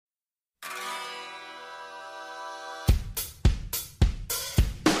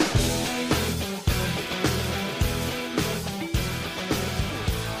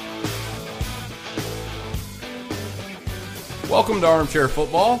Welcome to Armchair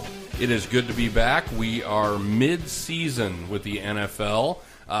Football. It is good to be back. We are mid-season with the NFL.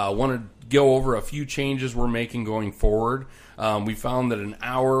 Want to go over a few changes we're making going forward. We found that an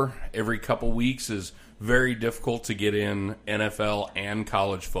hour every couple weeks is very difficult to get in NFL and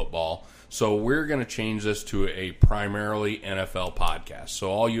college football. So we're going to change this to a primarily NFL podcast. So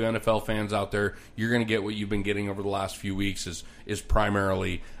all you NFL fans out there, you're going to get what you've been getting over the last few weeks is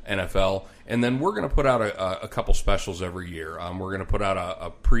primarily NFL. And then we're going to put out a couple specials every year. We're going to put out a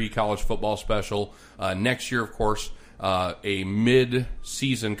pre-college football special. Next year, of course, a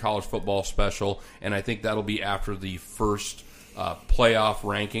mid-season college football special. And I think that'll be after the first playoff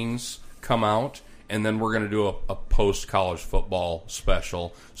rankings come out. And then we're going to do a post-college football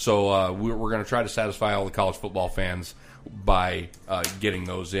special. So we're going to try to satisfy all the college football fans by getting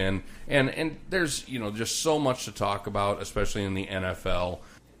those in. And there's just so much to talk about, especially in the NFL,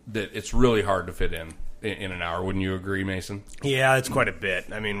 that it's really hard to fit in an hour. Wouldn't you agree, Mason? Yeah, it's quite a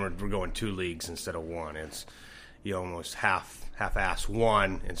bit. I mean, we're going two leagues instead of one. It's almost half-ass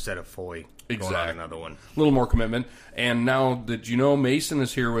one instead of fully going on another one. A little more commitment. And now that Mason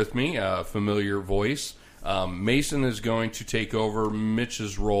is here with me, a familiar voice. Mason is going to take over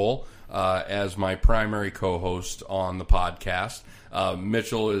Mitch's role as my primary co-host on the podcast.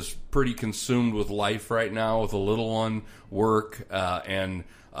 Mitchell is pretty consumed with life right now with a little one, work, and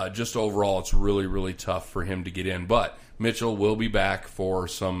just overall it's really, really tough for him to get in. But Mitchell will be back for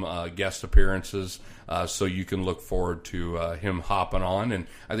some guest appearances, so you can look forward to him hopping on. And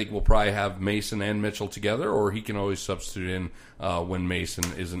I think we'll probably have Mason and Mitchell together, or he can always substitute in when Mason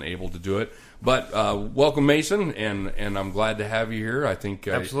isn't able to do it. But welcome, Mason, and I'm glad to have you here. I think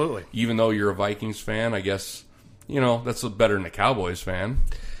absolutely. Even though you're a Vikings fan, I guess that's better than a Cowboys fan.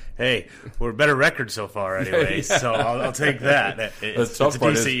 Hey, we're a better record so far anyway, yeah. So I'll take that. It's a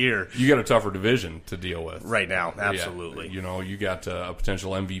decent year. You got a tougher division to deal with. Right now, absolutely. Yeah. You got a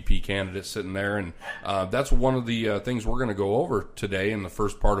potential MVP candidate sitting there, and that's one of the things we're going to go over today in the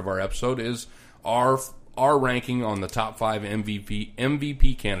first part of our episode is our ranking on the top 5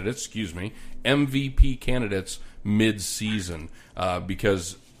 MVP candidates mid-season,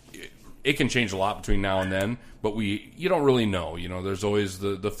 because it can change a lot between now and then, but you don't really know. There's always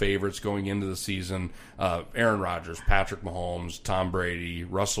the favorites going into the season. Aaron Rodgers, Patrick Mahomes, Tom Brady,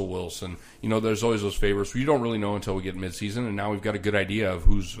 Russell Wilson. There's always those favorites. We don't really know until we get midseason, and now we've got a good idea of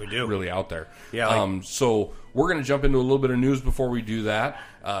who's really out there. Yeah. So we're going to jump into a little bit of news before we do that.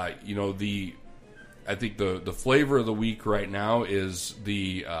 I think the flavor of the week right now is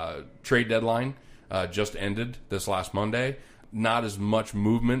the trade deadline just ended this last Monday. Not as much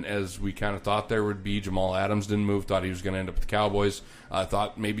movement as we kind of thought there would be. Jamal Adams didn't move, thought he was going to end up with the Cowboys.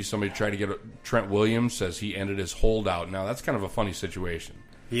 Thought maybe somebody tried to get Trent Williams as he ended his holdout. Now, that's kind of a funny situation.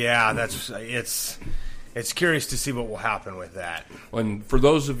 Yeah, it's curious to see what will happen with that. And for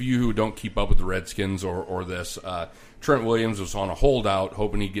those of you who don't keep up with the Redskins or this, Trent Williams was on a holdout,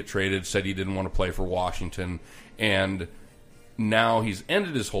 hoping he'd get traded, said he didn't want to play for Washington, and now he's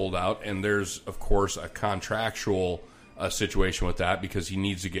ended his holdout, and there's, of course, a contractual situation with that because he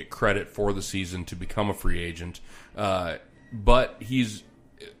needs to get credit for the season to become a free agent. But he's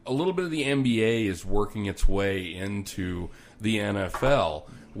a little bit of the NBA is working its way into the NFL,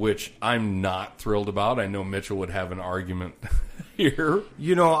 which I'm not thrilled about. I know Mitchell would have an argument here.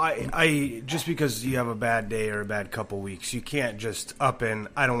 I just because you have a bad day or a bad couple weeks, you can't just up and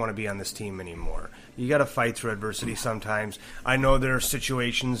I don't want to be on this team anymore. You got to fight through adversity sometimes. I know there are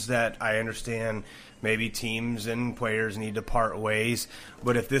situations that I understand maybe teams and players need to part ways,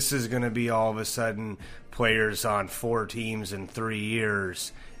 but if this is going to be all of a sudden players on 4 teams in 3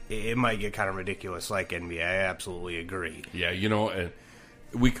 years, it might get kind of ridiculous like NBA. I absolutely agree. Yeah,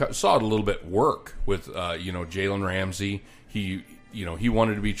 we saw it a little bit work with Jalen Ramsey. He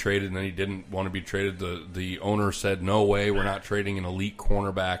wanted to be traded, and then he didn't want to be traded. The owner said, no way, we're not trading an elite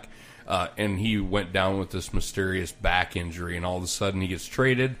cornerback. And he went down with this mysterious back injury, and all of a sudden he gets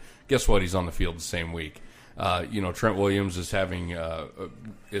traded. Guess what? He's on the field the same week. Trent Williams is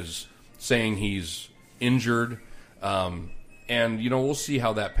is saying he's injured, and we'll see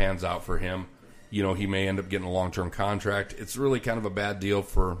how that pans out for him. He may end up getting a long-term contract. It's really kind of a bad deal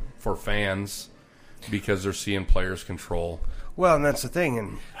for fans because they're seeing players control. Well, and that's the thing.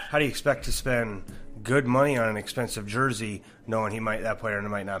 And how do you expect to spend good money on an expensive jersey knowing that player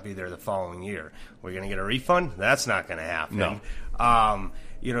might not be there the following year? We're going to get a refund? That's not going to happen. No.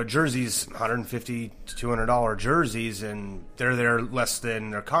 Jerseys, $150 to $200 jerseys, and they're there less than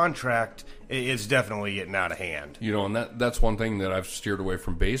their contract. It's definitely getting out of hand. And that's one thing that I've steered away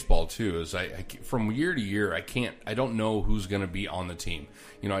from baseball too. Is I from year to year, I don't know who's going to be on the team.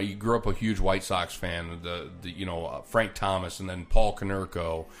 You grew up a huge White Sox fan. Frank Thomas and then Paul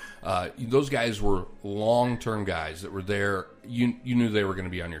Konerko. Those guys were long-term guys that were there. You knew they were going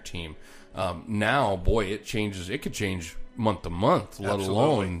to be on your team. Now, boy, it changes. It could change month to month, let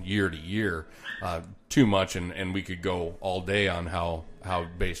alone year to year. Too much, and we could go all day on how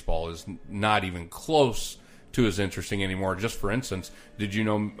baseball is not even close to as interesting anymore. Just for instance, did you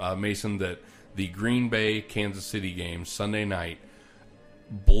know, Mason, that the Green Bay Kansas City game Sunday night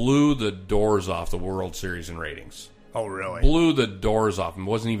blew the doors off the World Series in ratings? Oh, really? Blew the doors off and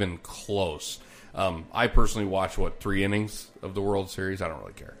wasn't even close. I personally watched 3 innings of the World Series. I don't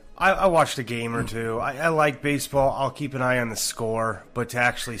really care. I watched a game or two. I like baseball. I'll keep an eye on the score, but to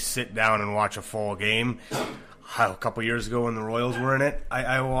actually sit down and watch a full game, a couple years ago when the Royals were in it,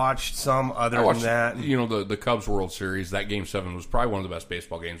 I watched some. Than that, the Cubs World Series, that Game 7 was probably one of the best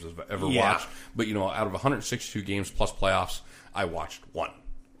baseball games I've ever watched. But out of 162 games plus playoffs, I watched one.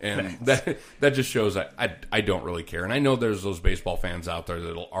 And that just shows that I don't really care. And I know there's those baseball fans out there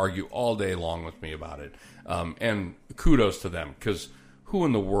that'll argue all day long with me about it. And kudos to them, because who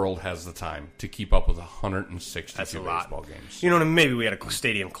in the world has the time to keep up with 162 baseball games? Maybe we had a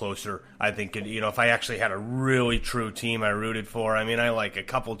stadium closer. I think, if I actually had a really true team I rooted for. I mean, I like a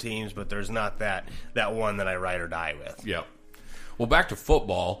couple teams, but there's not that one that I ride or die with. Yeah. Well, back to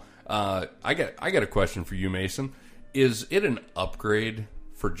football. I got a question for you, Mason. Is it an upgrade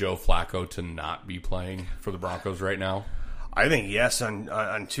for Joe Flacco to not be playing for the Broncos right now? I think yes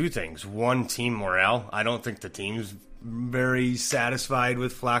on two things. One, team morale. I don't think the team's very satisfied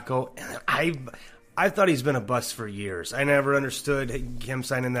with Flacco. I thought he's been a bust for years. I never understood him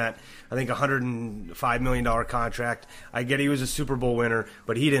signing that, I think, $105 million contract. I get he was a Super Bowl winner,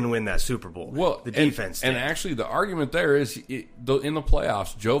 but he didn't win that Super Bowl. Well, the defense did. And actually the argument there is, in the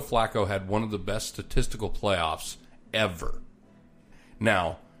playoffs, Joe Flacco had one of the best statistical playoffs ever.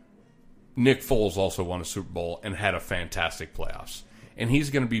 Now, Nick Foles also won a Super Bowl and had a fantastic playoffs. And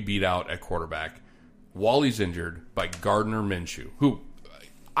he's going to be beat out at quarterback while he's injured by Gardner Minshew, who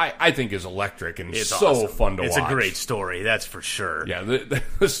I think is electric and it's so awesome. Fun to watch. It's a great story, that's for sure. Yeah,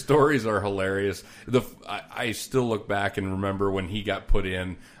 the stories are hilarious. I still look back and remember when he got put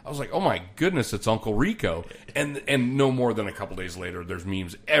in. I was like, oh my goodness, it's Uncle Rico. And no more than a couple days later, there's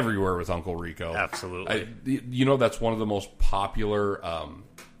memes everywhere with Uncle Rico. Absolutely. That's one of the most popular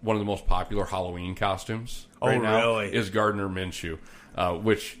Halloween costumes right now really? Is Gardner Minshew.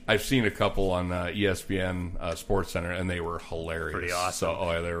 Which I've seen a couple on ESPN Sports Center, and they were hilarious. Pretty awesome.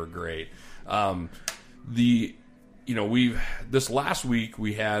 So, they were great. This last week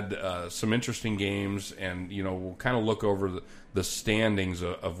we had some interesting games, and we'll kind of look over the standings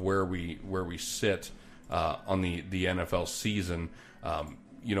of where we sit on the NFL season.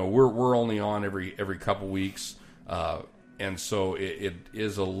 We're only on every couple weeks. And so it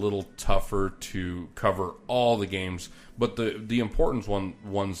is a little tougher to cover all the games, but the important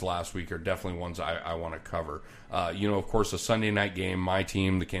ones last week are definitely ones I want to cover. Of course, a Sunday night game, my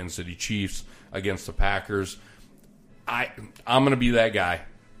team, the Kansas City Chiefs, against the Packers. I'm going to be that guy.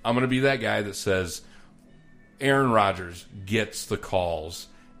 I'm going to be that guy that says Aaron Rodgers gets the calls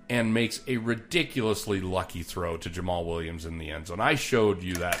and makes a ridiculously lucky throw to Jamal Williams in the end zone. I showed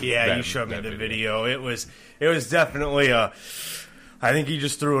you that. Yeah, you showed me the video. It was definitely I think he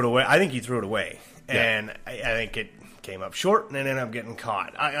just threw it away. I think he threw it away, and I think it came up short and ended up getting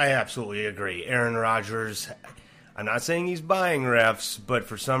caught. I absolutely agree. Aaron Rodgers. I'm not saying he's buying refs, but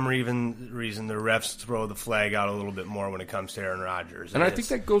for some reason the refs throw the flag out a little bit more when it comes to Aaron Rodgers. And I think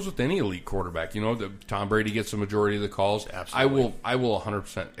that goes with any elite quarterback. Tom Brady gets the majority of the calls. Absolutely. I will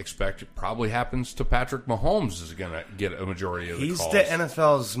 100% expect it probably happens to Patrick Mahomes is going to get a majority of the calls. He's the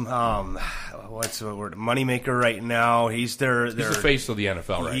NFL's what's the word, moneymaker right now. He's the face of the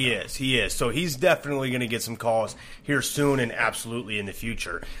NFL right now. He is. So he's definitely going to get some calls here soon and absolutely in the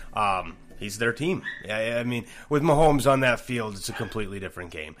future. He's their team. I mean, with Mahomes on that field, it's a completely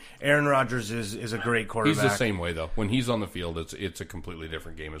different game. Aaron Rodgers is a great quarterback. He's the same way, though. When he's on the field, it's a completely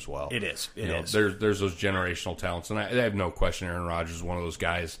different game as well. It is. There's those generational talents, and I have no question Aaron Rodgers is one of those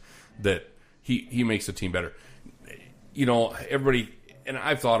guys that he makes the team better. Everybody, and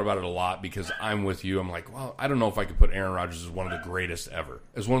I've thought about it a lot because I'm with you. I'm like, well, I don't know if I could put Aaron Rodgers as one of the greatest ever.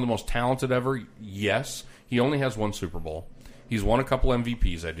 As one of the most talented ever, yes. He only has one Super Bowl. He's won a couple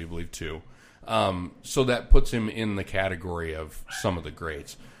MVPs, I do believe, too. So that puts him in the category of some of the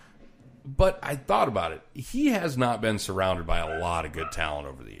greats. But I thought about it. He has not been surrounded by a lot of good talent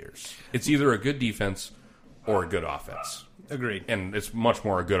over the years. It's either a good defense or a good offense. Agreed. And it's much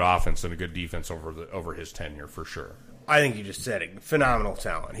more a good offense than a good defense over his tenure, for sure. I think you just said it. Phenomenal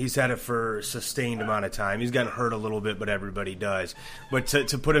talent. He's had it for a sustained amount of time. He's gotten hurt a little bit, but everybody does. But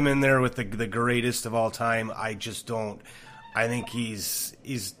to put him in there with the greatest of all time, I just don't. I think he's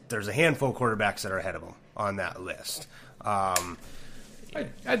there's a handful of quarterbacks that are ahead of him on that list. I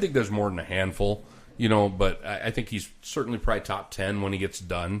think there's more than a handful, but I think he's certainly probably top 10 when he gets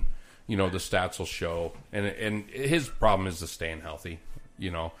done. The stats will show. And his problem is the staying healthy,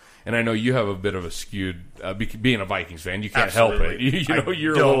 And I know you have a bit of a skewed, being a Vikings fan, you can't Absolutely. help it.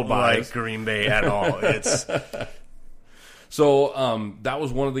 You're don't a little biased. like Green Bay at all. It's So that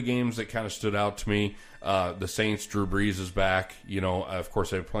was one of the games that kind of stood out to me. The Saints, Drew Brees is back. Of course,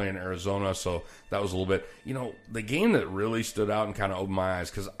 they were playing Arizona, so that was a little bit. The game that really stood out and kind of opened my eyes,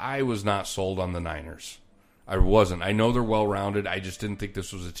 because I was not sold on the Niners. I wasn't. I know they're well-rounded. I just didn't think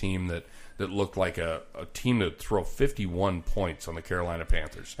this was a team that looked like a team that would throw 51 points on the Carolina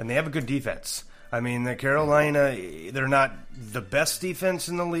Panthers. And they have a good defense. I mean, the Carolina, they're not the best defense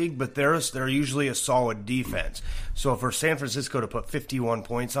in the league, but they're usually a solid defense. So for San Francisco to put 51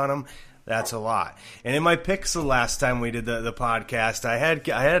 points on them, that's a lot. And in my picks the last time we did the podcast, I had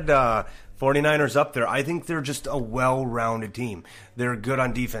 49ers up there. I think they're just a well-rounded team. They're good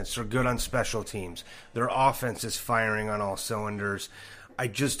on defense. They're good on special teams. Their offense is firing on all cylinders. I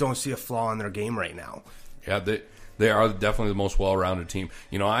just don't see a flaw in their game right now. Yeah, they are definitely the most well-rounded team.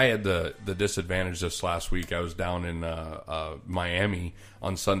 I had the disadvantage this last week. I was down in Miami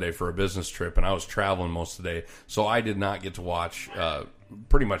on Sunday for a business trip, and I was traveling most of the day, so I did not get to watch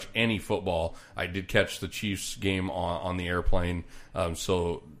pretty much any football. I did catch the Chiefs game on the airplane,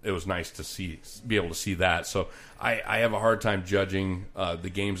 so it was nice to be able to see that. So I have a hard time judging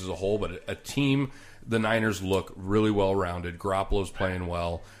the games as a whole, but a team, the Niners look really well-rounded. Garoppolo's playing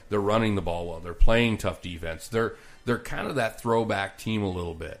well. They're running the ball well. They're playing tough defense. They're kind of that throwback team a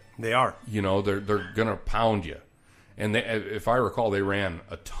little bit. They are. They're going to pound you. And if I recall, they ran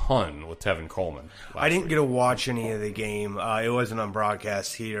a ton with Tevin Coleman. I didn't get to watch any of the game. It wasn't on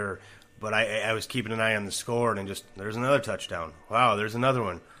broadcast here, but I was keeping an eye on the score, and there's another touchdown. Wow, there's another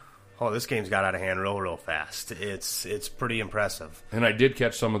one. Oh, this game's got out of hand real fast. It's pretty impressive. And I did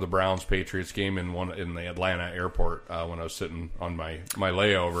catch some of the Browns-Patriots game in the Atlanta airport when I was sitting on my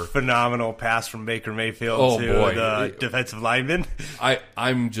layover. Phenomenal pass from Baker Mayfield to the defensive lineman.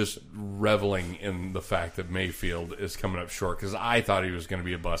 I'm just reveling in the fact that Mayfield is coming up short, because I thought he was going to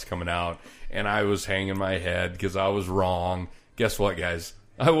be a bust coming out, and I was hanging my head because I was wrong. Guess what, guys?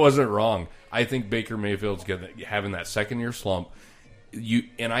 I wasn't wrong. I think Baker Mayfield's having that second-year slump.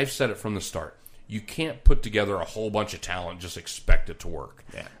 And I've said it from the start. You can't put together a whole bunch of talent and just expect it to work.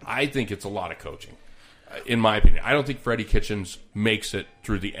 Yeah. I think it's a lot of coaching, in my opinion. I don't think Freddie Kitchens makes it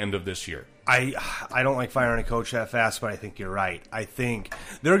through the end of this year. I don't like firing a coach that fast, but I think you're right. I think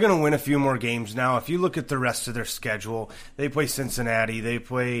they're going to win a few more games now. If you look at the rest of their schedule, they play Cincinnati, they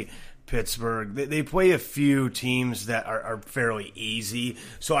play Pittsburgh. They play a few teams that are fairly easy.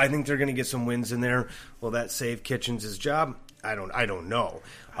 So I think they're going to get some wins in there. Will that save Kitchens' job? I don't know.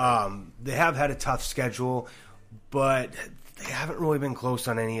 They have had a tough schedule, but they haven't really been close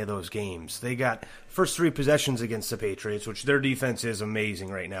on any of those games. They got first 3 possessions against the Patriots, which their defense is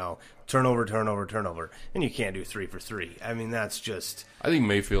amazing right now. Turnover, and you can't do 3 for 3. I mean, that's just. I think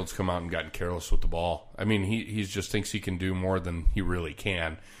Mayfield's come out and gotten careless with the ball. I mean, he just thinks he can do more than he really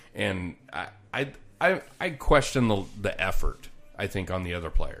can, and I question the effort. I think on the other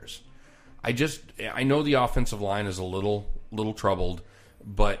players. I know the offensive line is a little troubled,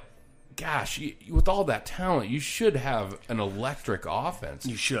 but gosh, with all that talent, you should have an electric offense.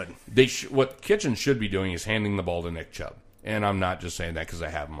 You should. What Kitchens should be doing is handing the ball to Nick Chubb, and I'm not just saying that because I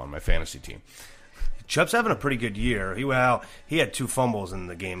have him on my fantasy team. Chubb's having a pretty good year. He had 2 fumbles in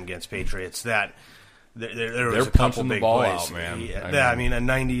the game against Patriots. There was a couple big ball plays. Out, man. I mean, a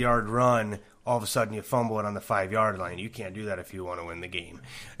 90-yard run. All of a sudden, you fumble it on the 5-yard line. You can't do that if you want to win the game.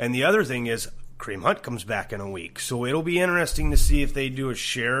 And the other thing is, Kareem Hunt comes back in a week, so it'll be interesting to see if they do a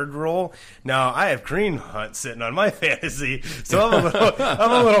shared role. Now, I have Kareem Hunt sitting on my fantasy, so I'm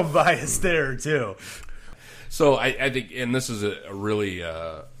a little biased there too. So I think, and this is a really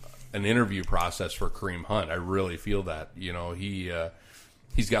an interview process for Kareem Hunt. I really feel that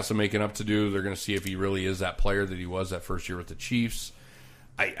he's got some making up to do. They're going to see if he really is that player that he was that first year with the Chiefs.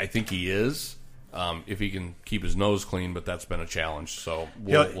 I think he is. if he can keep his nose clean, but that's been a challenge. So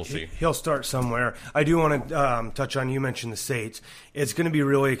we'll see. He'll start somewhere. I do want to touch on, you mentioned the Saints. It's going to be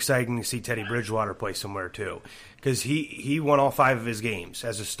really exciting to see Teddy Bridgewater play somewhere too, because he won all 5 of his games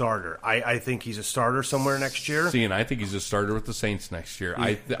as a starter. I think he's a starter somewhere next year. See, and I think he's a starter with the Saints next year.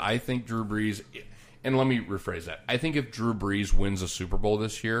 Yeah. I think Drew Brees, and let me rephrase that. I think if Drew Brees wins a Super Bowl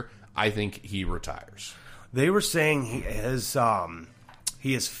this year, I think he retires. They were saying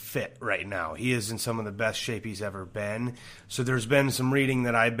he is fit right now. He is in some of the best shape he's ever been. So there's been some reading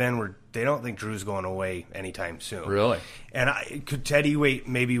that I've been where they don't think Drew's going away anytime soon. Really? And could Teddy wait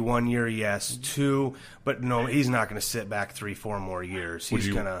maybe 1 year? Yes. 2, but no, he's not going to sit back 3-4 more years. Would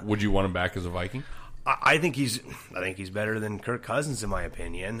you want him back as a Viking? I think he's better than Kirk Cousins in my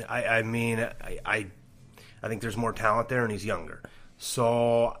opinion. I think there's more talent there and he's younger.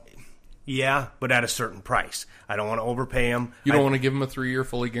 So. Yeah, but at a certain price. I don't want to overpay him. You don't want to give him a 3-year,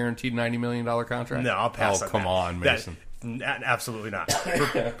 fully guaranteed $90 million contract? No, I'll pass on that. Oh, come on, Mason. Absolutely not.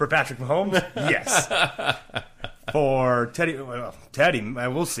 For Patrick Mahomes, yes. For Teddy,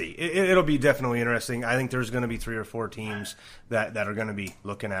 we'll see. It'll be definitely interesting. I think there's going to be 3 or 4 teams that are going to be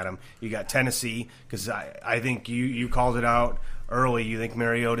looking at him. You got Tennessee, because I think you called it out early. You think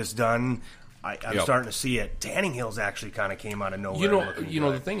Mariota's done. I'm starting to see it. Tannehill's actually kind of came out of nowhere.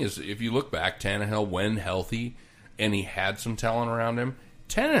 The thing is, if you look back, Tannehill, when healthy, and he had some talent around him,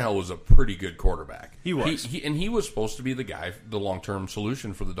 Tannehill was a pretty good quarterback. He was. He was supposed to be the guy, the long-term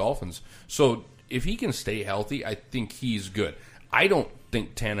solution for the Dolphins. So if he can stay healthy, I think he's good. I don't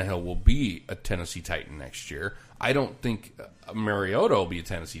think Tannehill will be a Tennessee Titan next year. I don't think Mariota will be a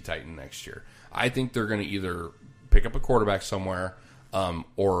Tennessee Titan next year. I think they're going to either pick up a quarterback somewhere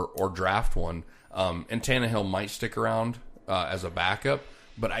or draft one. And Tannehill might stick around as a backup,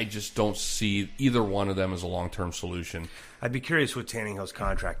 but I just don't see either one of them as a long-term solution. I'd be curious what Tannehill's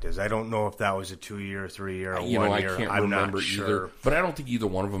contract is. I don't know if that was a 2-year, 3-year, or 1 year. I can't remember either. Sure. But I don't think either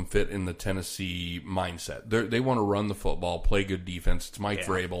one of them fit in the Tennessee mindset. They want to run the football, play good defense. It's Mike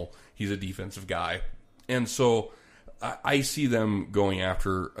Vrabel. He's a defensive guy. And so I see them going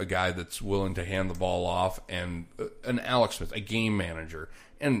after a guy that's willing to hand the ball off, and an Alex Smith, a game manager.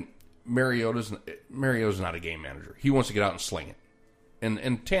 And Mariota's not a game manager. He wants to get out and sling it.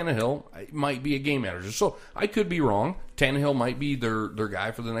 And Tannehill might be a game manager. So I could be wrong. Tannehill might be their guy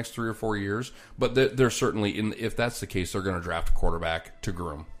for the next 3 or 4 years. But they're certainly, if that's the case, they're going to draft a quarterback to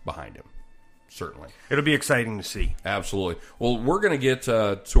groom behind him. Certainly. It'll be exciting to see. Absolutely. Well, we're going to get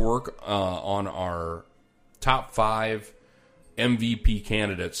to work on our top 5 MVP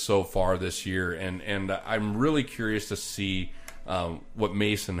candidates so far this year. And I'm really curious to see what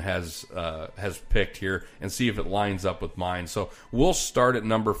Mason has picked here and see if it lines up with mine. So we'll start at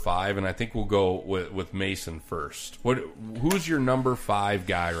number 5, and I think we'll go with Mason first. Who's your number 5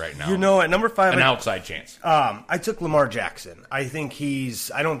 guy right now? At number 5, an outside chance. I took Lamar Jackson. I don't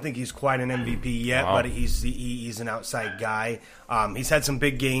think he's quite an MVP yet, but he's an outside guy. He's had some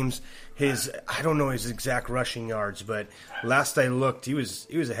big games. I don't know his exact rushing yards, but last I looked, he was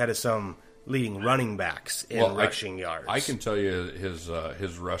ahead of some leading running backs in rushing yards. I can tell you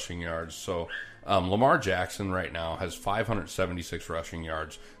his rushing yards. So Lamar Jackson right now has 576 rushing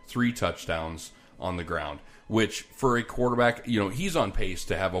yards, 3 touchdowns on the ground, which for a quarterback, he's on pace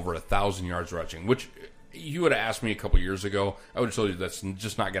to have over 1,000 yards rushing, which you would have asked me a couple years ago. I would have told you that's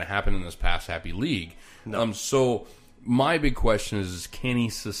just not going to happen in this pass-happy league. No. So my big question is, can he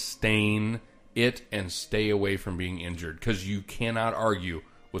sustain it and stay away from being injured? Because you cannot argue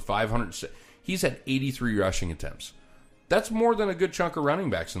with 500. He's had 83 rushing attempts. That's more than a good chunk of running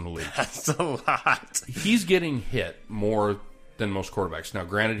backs in the league. That's a lot. He's getting hit more than most quarterbacks. Now,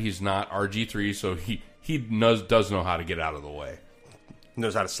 granted, he's not RG3, so he does know how to get out of the way.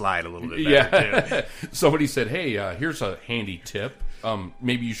 Knows how to slide a little bit better, too. Somebody said, hey, here's a handy tip.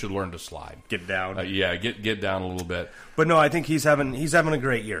 Maybe you should learn to slide. Get down. Get down a little bit. But no, I think he's having a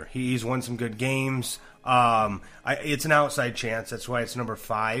great year. He's won some good games. It's an outside chance. That's why it's number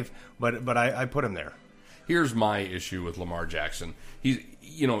 5. But I put him there. Here's my issue with Lamar Jackson. He's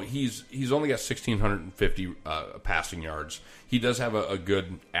only got 1,650 passing yards. He does have a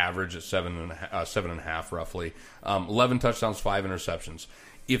good average at 7.5 roughly. 11 touchdowns, 5 interceptions.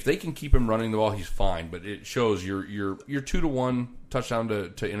 If they can keep him running the ball, he's fine. But it shows your 2-to-1 touchdown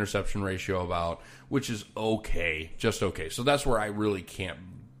to interception ratio about, which is okay, just okay. So that's where I really can't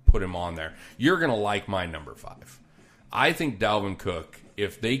put him on there. You're going to like my number 5. I think Dalvin Cook,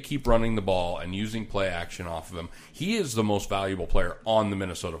 if they keep running the ball and using play action off of him, he is the most valuable player on the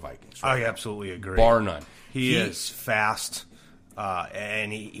Minnesota Vikings. Right? I absolutely agree. Bar none. He is fast.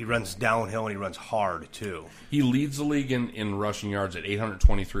 And he runs downhill and he runs hard, too. He leads the league in rushing yards at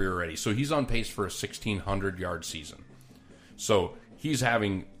 823 already. So he's on pace for a 1,600-yard season. So he's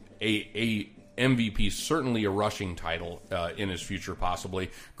having a MVP, certainly a rushing title in his future,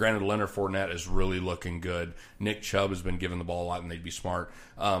 possibly. Granted, Leonard Fournette is really looking good. Nick Chubb has been given the ball a lot, and they'd be smart.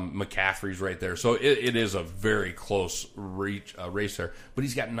 McCaffrey's right there. So it is a very close race there. But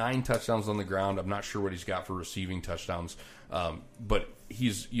he's got 9 touchdowns on the ground. I'm not sure what he's got for receiving touchdowns. But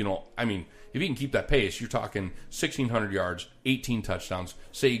he's, if he can keep that pace, you're talking 1,600 yards, 18 touchdowns.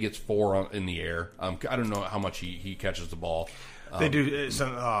 Say he gets 4 in the air. I don't know how much he catches the ball. They do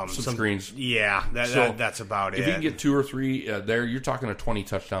some screens. Yeah, that's about it. If he can get 2 or 3 there, you're talking a 20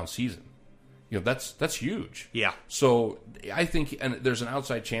 touchdown season. That's huge. Yeah. So I think, and there's an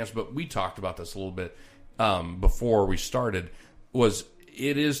outside chance, but we talked about this a little bit before we started.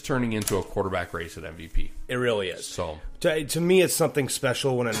 It is turning into a quarterback race at MVP. It really is. So to me, it's something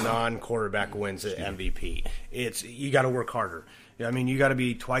special when a non-quarterback wins at MVP. You got to work harder. You got to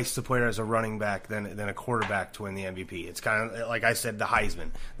be twice the player as a running back than a quarterback to win the MVP. It's kind of like I said, the Heisman.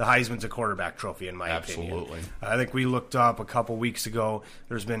 The Heisman's a quarterback trophy, in my opinion. Absolutely. I think we looked up a couple weeks ago.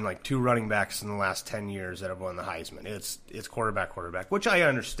 There's been like 2 running backs in the last 10 years that have won the Heisman. It's quarterback, which I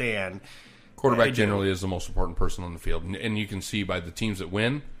understand. Quarterback generally is the most important person on the field, and you can see by the teams that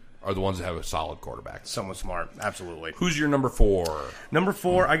win are the ones that have a solid quarterback. Someone smart, absolutely. Who's your number 4? Number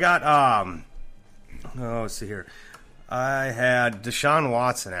 4, I got. Let's see here. I had Deshaun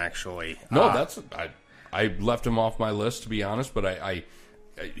Watson, actually. No, I left him off my list, to be honest, but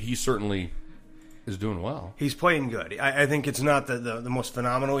he certainly is doing well. He's playing good. I think it's not the most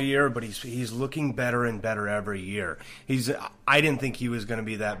phenomenal year, but he's looking better and better every year. I didn't think he was going to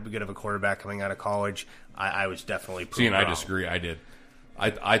be that good of a quarterback coming out of college. I was definitely proved wrong. I disagree. I did.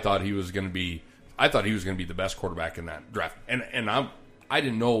 I thought he was going to be. I thought he was going to be the best quarterback in that draft, and I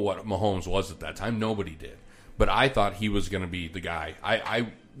didn't know what Mahomes was at that time. Nobody did. But I thought he was going to be the guy. I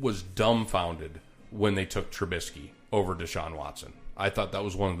was dumbfounded when they took Trubisky over Deshaun Watson. I thought that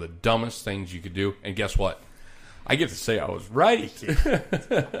was one of the dumbest things you could do. And guess what? I get to say I was right.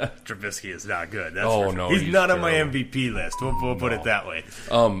 Trubisky is not good. That's for sure. No, he's not on my MVP list. We'll put it that way.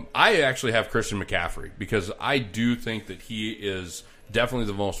 I actually have Christian McCaffrey because I do think that he is definitely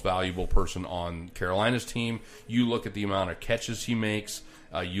the most valuable person on Carolina's team. You look at the amount of catches he makes.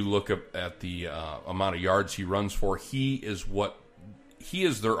 You look at the amount of yards he runs for. He is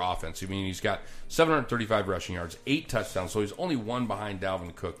their offense. He's got 735 rushing yards, 8 touchdowns, so he's only 1 behind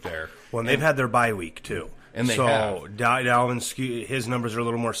Dalvin Cook there. Well, and they've had their bye week, too. And they have. Dalvin, his numbers are a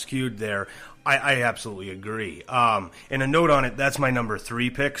little more skewed there. I absolutely agree. And a note on it, that's my number 3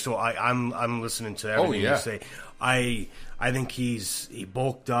 pick, so I'm listening to everything you say. I think he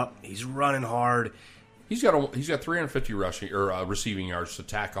bulked up. He's running hard. He's got 350 rushing or receiving yards to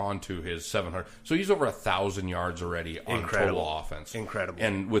tack on to his 700. So he's over 1,000 yards already on total offense. Incredible.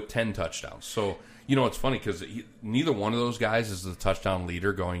 And with 10 touchdowns. So, it's funny because neither one of those guys is the touchdown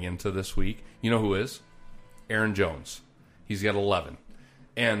leader going into this week. You know who is? Aaron Jones. He's got 11.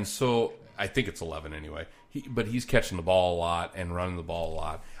 And so I think it's 11 anyway. But he's catching the ball a lot and running the ball a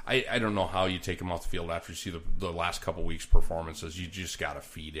lot. I don't know how you take him off the field after you see the last couple weeks' performances. You just got to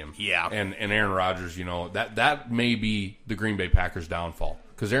feed him. Yeah. And Aaron Rodgers, that may be the Green Bay Packers' downfall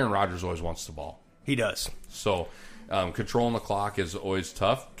because Aaron Rodgers always wants the ball. He does. So controlling the clock is always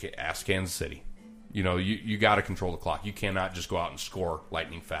tough. Ask Kansas City. You got to control the clock. You cannot just go out and score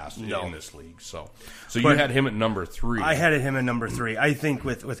lightning fast in this league. So you had him at number 3. I had him at number 3. I think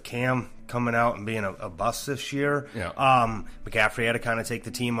with Cam coming out and being a bust this year, McCaffrey had to kind of take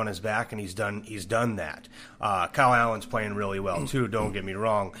the team on his back, and he's done that. Kyle Allen's playing really well too. Don't get me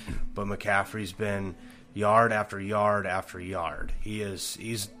wrong, but McCaffrey's been yard after yard after yard. He's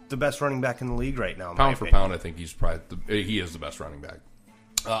the best running back in the league right now. Pound for pound, I think he is the best running back.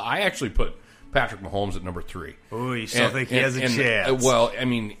 I actually put Patrick Mahomes at number 3. Oh, you still think he has a chance? Well,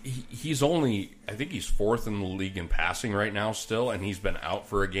 he's only, I think he's 4th in the league in passing right now still, and he's been out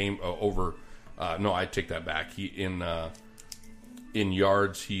for a game over. No, I take that back. In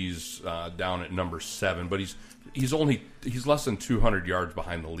yards, he's down at number 7, but he's less than 200 yards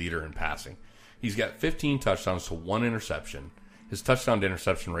behind the leader in passing. He's got 15 touchdowns to 1 interception. His touchdown to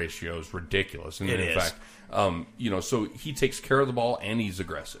interception ratio is ridiculous, and in fact, so he takes care of the ball and he's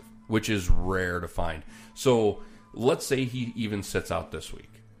aggressive, which is rare to find. So let's say he even sits out this week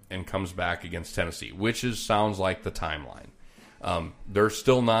and comes back against Tennessee, which sounds like the timeline. They're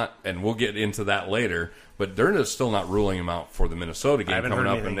still not, and we'll get into that later, but they're just still not ruling him out for the Minnesota game coming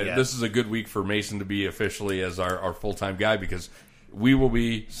up. And this is a good week for Mason to be officially as our full-time guy because we will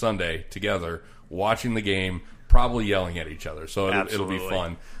be Sunday together watching the game, probably yelling at each other, so it'll be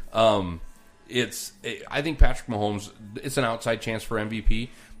fun. I think Patrick Mahomes, it's an outside chance for MVP,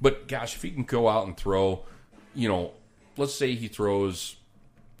 but gosh, if he can go out and throw, let's say he throws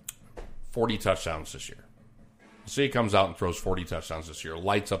 40 touchdowns this year. Let's say he comes out and throws 40 touchdowns this year,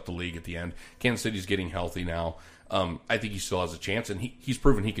 lights up the league at the end. Kansas City's getting healthy now. I think he still has a chance, and he's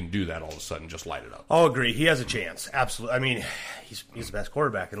proven he can do that all of a sudden, just light it up. I'll agree. He has a chance. Absolutely. I mean, he's the best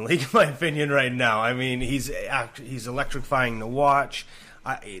quarterback in the league, in my opinion, right now. I mean, he's electrifying to watch.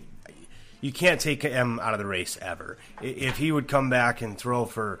 You can't take him out of the race ever. If he would come back and throw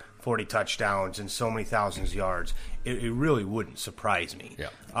for 40 touchdowns and so many thousands of yards, it really wouldn't surprise me. Yeah.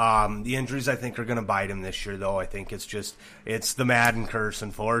 The injuries, I think, are going to bite him this year, though. I think it's the Madden curse,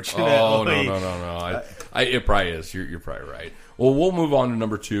 unfortunately. Oh, no. It probably is. You're probably right. Well, we'll move on to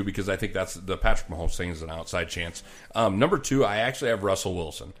number 2 because I think that's the Patrick Mahomes thing is an outside chance. Number 2, I actually have Russell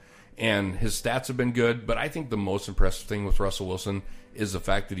Wilson. And his stats have been good, but I think the most impressive thing with Russell Wilson is the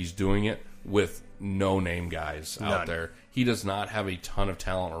fact that he's doing it with no-name guys out there. He does not have a ton of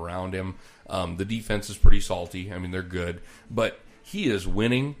talent around him. The defense is pretty salty. I mean, they're good. But he is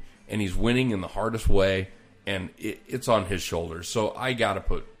winning, and he's winning in the hardest way, and it's on his shoulders. So I got to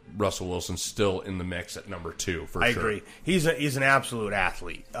put Russell Wilson still in the mix at number 2 for sure. I agree. He's an absolute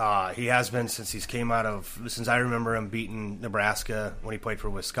athlete. He has been since since I remember him beating Nebraska when he played for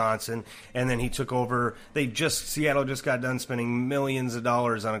Wisconsin, and then he took over. Seattle just got done spending millions of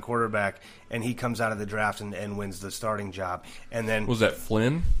dollars on a quarterback, and he comes out of the draft and wins the starting job. And then was that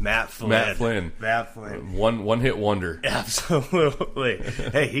Flynn? Matt Flynn. One hit wonder. Absolutely.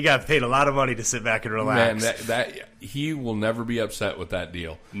 Hey, he got paid a lot of money to sit back and relax. Man, that he will never be upset with that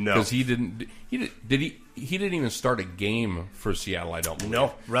deal. No, because he didn't even start a game for Seattle. I don't believe.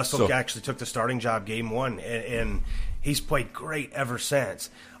 No, Russell actually took the starting job game 1, and he's played great ever since.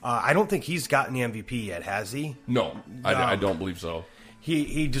 I don't think he's gotten the MVP yet, has he? No, I don't believe so.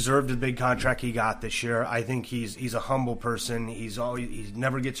 He deserved the big contract he got this year. I think he's a humble person. He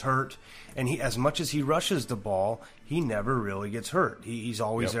never gets hurt, and as much as he rushes the ball, he never really gets hurt. He's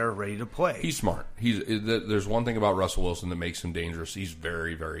always there, ready to play. He's smart. There's one thing about Russell Wilson that makes him dangerous. He's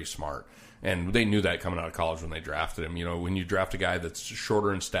very, very smart, and they knew that coming out of college when they drafted him. When you draft a guy that's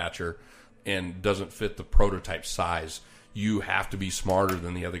shorter in stature and doesn't fit the prototype size, you have to be smarter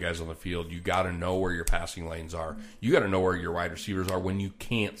than the other guys on the field. You got to know where your passing lanes are. You got to know where your wide receivers are when you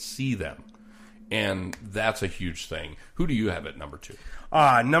can't see them. And that's a huge thing. Who do you have at number 2?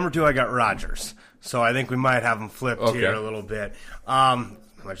 Number 2, I got Rodgers. So I think we might have him flipped here a little bit.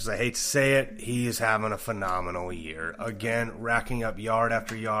 Much as I hate to say it, he is having a phenomenal year. Again, racking up yard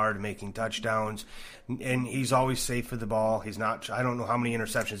after yard, making touchdowns, and he's always safe with the ball. He's not. I don't know how many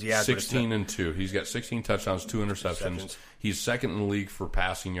interceptions he has. 16 and 2. He's got 16 touchdowns, 2 interceptions. He's second in the league for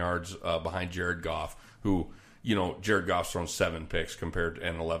passing yards behind Jared Goff, who, Jared Goff's thrown 7 picks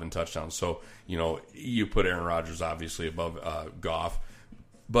and 11 touchdowns. So, you put Aaron Rodgers obviously above Goff,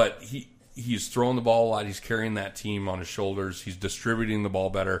 but he's throwing the ball a lot. He's carrying that team on his shoulders. He's distributing the ball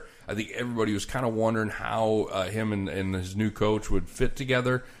better. I think everybody was kind of wondering how him and his new coach would fit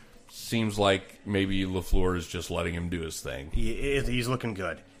together. Seems like maybe LaFleur is just letting him do his thing. He's looking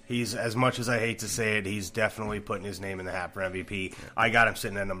good. He's, as much as I hate to say it, he's definitely putting his name in the hat for MVP. I got him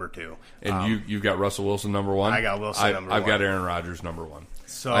sitting at number 2. And you've got Russell Wilson number 1? I got Wilson number 1. I've got Aaron Rodgers number 1.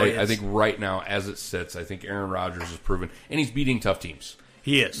 So I think right now, as it sits, I think Aaron Rodgers is proven, and he's beating tough teams.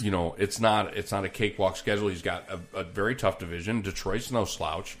 He is. It's not a cakewalk schedule. He's got a very tough division. Detroit's no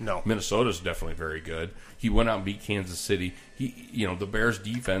slouch. No. Minnesota's definitely very good. He went out and beat Kansas City. The Bears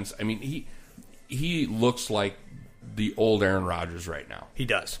defense, I mean, he looks like the old Aaron Rodgers right now. He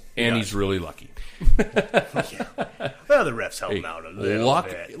does. He's really lucky. Well, the refs help him out a little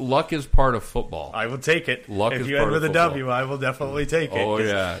bit. Luck is part of football. I will take it. Luck if is you part end of with football. a W, I will definitely take it. Oh,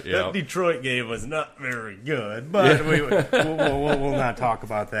 yeah. That Detroit game was not very good, but we'll not talk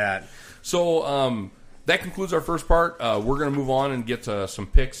about that. So that concludes our first part. We're going to move on and get some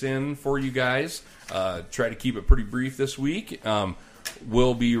picks in for you guys. Try to keep it pretty brief this week.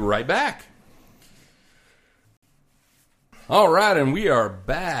 We'll be right back. All right, and we are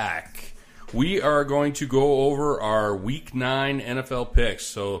back. We are going to go over our Week 9 NFL picks.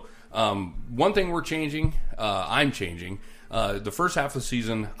 So one thing we're changing, I'm changing. The first half of the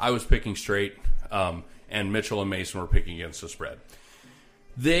season, I was picking straight, and Mitchell and Mason were picking against the spread.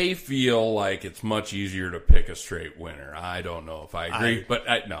 They feel like it's much easier to pick a straight winner. I don't know if I agree, but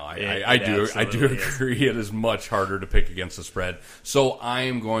I do agree. It is much harder to pick against the spread. So I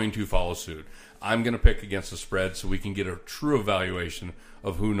am going to follow suit. I'm going to pick against the spread so we can get a true evaluation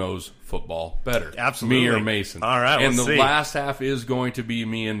of who knows football better. Absolutely. Me or Mason. All right, and we'll the see. last half is going to be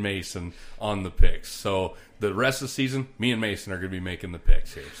me and Mason on the picks. So the rest of the season, me and Mason are going to be making the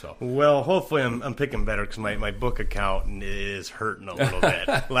picks here. So Well, hopefully I'm picking better because my book account is hurting a little bit.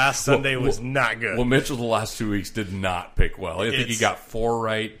 Last Sunday was not good. Well, Mitchell the last 2 weeks did not pick well. I think he It's- got 4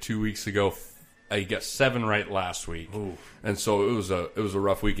 right 2 weeks ago. He got 7 right last week, and so it was a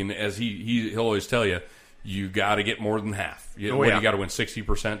rough week. And as he'll always tell you, you got to get more than half. You got to win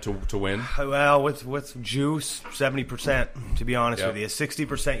 60% to win. Well, with juice, 70%, to be honest Yep. with you.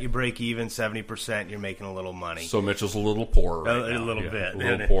 60% you break even, 70% you're making a little money. So Mitchell's a little poor right a now. little Yeah, bit. a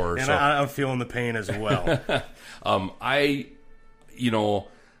little poor. And So I'm feeling the pain as well.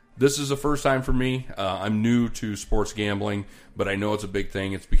 This is the first time for me. I'm new to sports gambling, but I know it's a big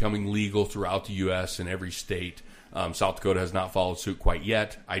thing. It's becoming legal throughout the U.S. in every state. South Dakota has not followed suit quite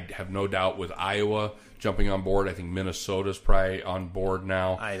yet. I have no doubt with Iowa jumping on board. I think Minnesota's probably on board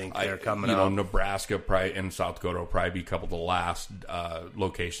now. I think they're coming up. Nebraska probably and South Dakota will probably be a couple of the last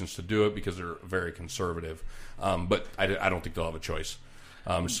locations to do it because they're very conservative. But I don't think they'll have a choice.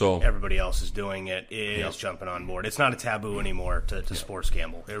 So Everybody else is doing it, is Yep. jumping on board. It's not a taboo anymore to sports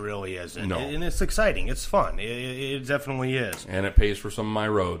gamble. It really isn't. No. And it's exciting. It's fun. It definitely is. and it pays for some of my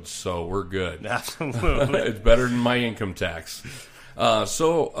roads, so we're good. Absolutely. It's better than my income tax.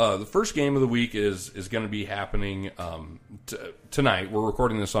 The first game of the week is going to be happening tonight. We're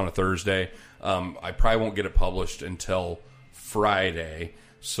recording this on a Thursday. I probably won't get it published until Friday,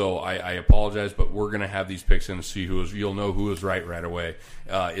 so I apologize, but we're going to have these picks in to see you'll know who is right away.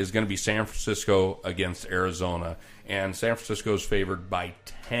 Is going to be San Francisco against Arizona, and San Francisco is favored by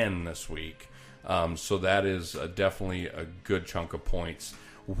 10 this week. So that is definitely a good chunk of points.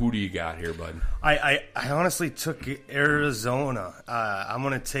 Who do you got here, bud? I honestly took Arizona. I'm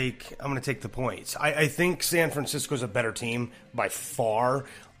gonna take the points. I think San Francisco's a better team by far.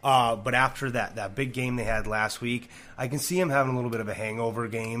 But after that big game they had last week, I can see him having a little bit of a hangover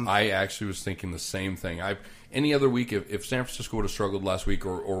game. I actually was thinking the same thing. Any other week, if San Francisco would have struggled last week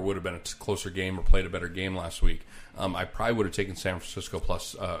or would have been a closer game or played a better game last week, I probably would have taken San Francisco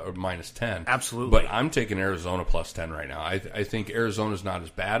plus or minus 10. Absolutely. But I'm taking Arizona plus 10 right now. I think Arizona's not as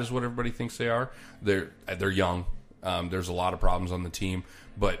bad as what everybody thinks they are. They're young. There's a lot of problems on the team,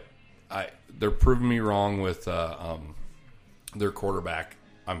 but they're proving me wrong with their quarterback.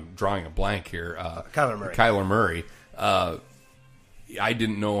 I'm drawing a blank here. Kyler Murray. I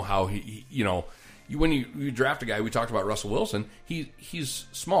didn't know how when you draft a guy, we talked about Russell Wilson. He's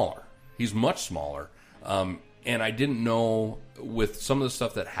smaller. He's much smaller. And I didn't know with some of the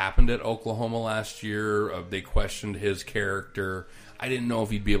stuff that happened at Oklahoma last year, they questioned his character. I didn't know if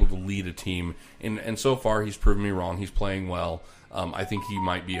he'd be able to lead a team. And so far, he's proven me wrong. He's playing well. I think he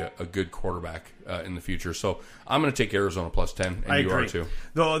might be a good quarterback in the future. So I'm going to take Arizona plus 10, and I you agree. are too.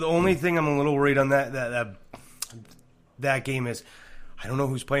 The only thing I'm a little worried on that game is I don't know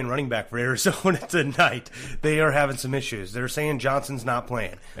who's playing running back for Arizona tonight. They are having some issues. They're saying Johnson's not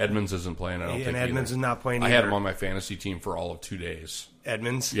playing. Edmonds isn't playing, I don't think And Edmonds either. is not playing I either. had him on my fantasy team for all of 2 days.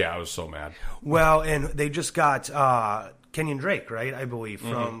 Edmonds? Yeah, I was so mad. Well, and they just got Kenyon Drake, right, I believe,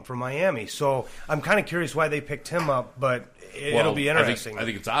 from Miami. So I'm kind of curious why they picked him up, but it'll be interesting. I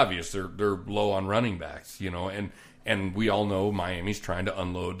think it's obvious they're low on running backs, and we all know Miami's trying to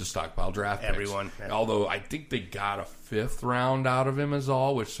unload to stockpile draft picks. Everyone. Although I think they got a 5th round out of him is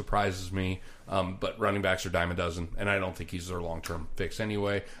all, which surprises me. But running backs are dime a dozen, and I don't think he's their long-term fix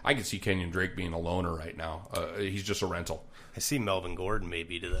anyway. I could see Kenyon Drake being a loner right now. He's just a rental. I see Melvin Gordon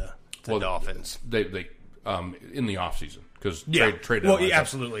maybe to the Dolphins. They in the offseason because trade. Well, deadline's up.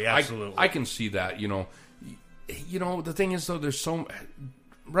 absolutely. I can see that. The thing is though, there's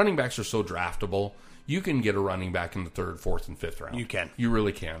running backs are so draftable. You can get a running back in the 3rd, 4th, and 5th round. You can. You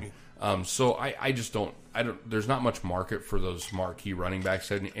really can. So I just don't. There's not much market for those marquee running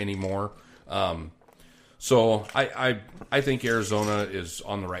backs anymore. So I think Arizona is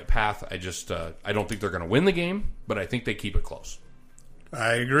on the right path. I don't think they're going to win the game, but I think they keep it close.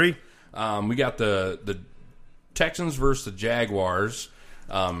 I agree. We got the Texans versus the Jaguars.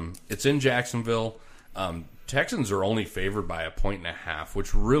 It's in Jacksonville. Texans are only favored by 1.5,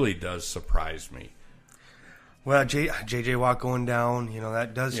 which really does surprise me. Well, J.J. Watt going down,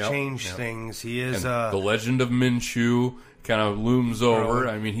 that does change things. He is the legend of Minshew kind of looms over.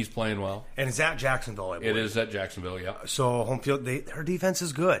 I mean, he's playing well. And it's at Jacksonville, I believe. It is at Jacksonville, yeah. So home field, their defense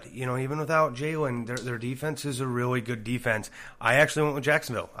is good. Even without Jalen, their defense is a really good defense. I actually went with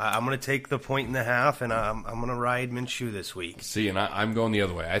Jacksonville. I'm going to take the 1.5, and I'm going to ride Minshew this week. See, and I'm going the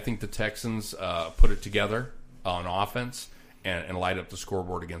other way. I think the Texans put it together on offense, and light up the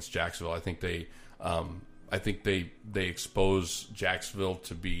scoreboard against Jacksonville. I think they expose Jacksonville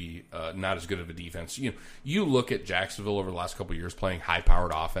to be not as good of a defense. You look at Jacksonville over the last couple of years playing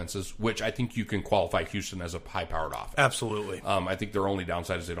high-powered offenses, which I think you can qualify Houston as a high-powered offense. Absolutely. I think their only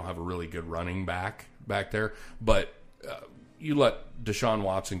downside is they don't have a really good running back there. But you let Deshaun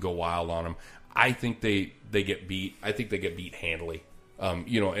Watson go wild on them. I think they get beat. I think they get beat handily.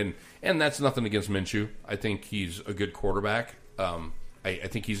 And that's nothing against Minshew. I think he's a good quarterback. I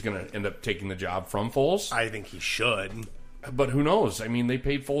think he's going to end up taking the job from Foles. I think he should. But who knows? I mean, they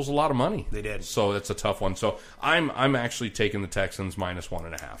paid Foles a lot of money. They did. So it's a tough one. So I'm actually taking the Texans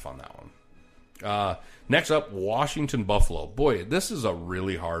 -1.5 on that one. Next up, Washington Buffalo. Boy, this is a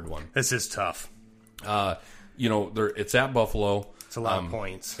really hard one. This is tough. It's at Buffalo. It's a lot of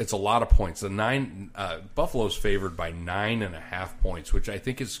points. It's a lot of points. Buffalo's favored by 9.5 points, which I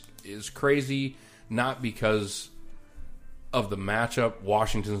think is crazy. Not because of the matchup.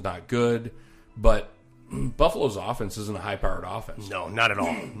 Washington's not good, but Buffalo's offense isn't a high-powered offense. No, not at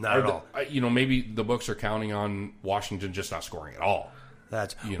all. Not at all. Maybe the books are counting on Washington just not scoring at all.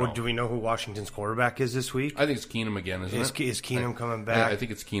 Do we know who Washington's quarterback is this week? I think it's Keenum again, isn't it? Is Keenum coming back? I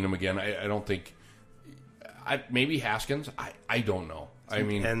think it's Keenum again. I don't think... maybe Haskins. I don't know. I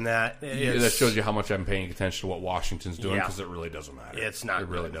mean, and that shows you how much I'm paying attention to what Washington's doing, because it really doesn't matter. It's not. It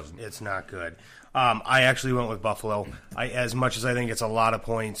really doesn't. It's not good. I actually went with Buffalo. As much as I think it's a lot of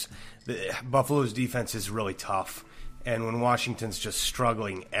points, Buffalo's defense is really tough. And when Washington's just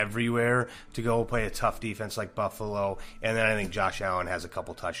struggling everywhere, to go play a tough defense like Buffalo, and then I think Josh Allen has a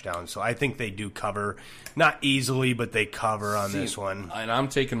couple touchdowns. So I think they do cover, not easily, but they cover on this one. And I'm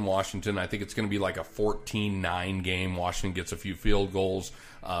taking Washington. I think it's going to be like a 14-9 game. Washington gets a few field goals.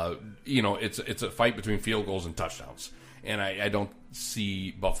 It's a fight between field goals and touchdowns. And I don't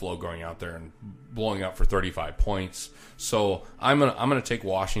see Buffalo going out there and blowing up for 35 points. So I'm gonna take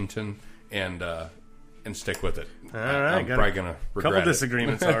Washington and stick with it. All right, I'm probably going to regret a couple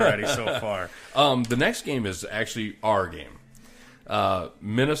disagreements already so far. The next game is actually our game.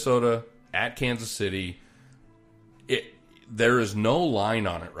 Minnesota at Kansas City. There is no line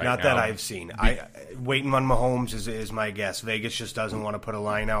on it right now. Not that I've seen. Waiting on Mahomes is my guess. Vegas just doesn't want to put a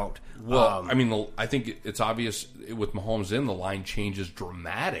line out. Well, I think it's obvious with Mahomes in, the line changes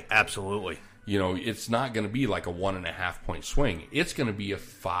dramatically. Absolutely. It's not going to be like a 1.5 point swing. It's going to be a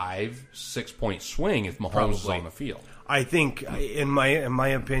 5-6 point swing if Mahomes is on the field. I think, in my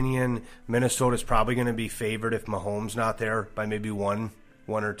opinion, Minnesota's probably going to be favored if Mahomes not there by maybe one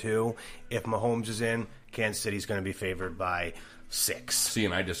or two. If Mahomes is in, Kansas City's going to be favored by 6. See,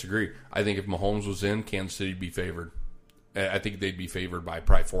 and I disagree. I think if Mahomes was in, Kansas City'd be favored. I think they'd be favored by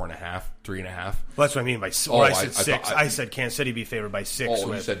probably 4.5, 3.5. Well, that's what I mean by. I said 6. I said Kansas City be favored by 6.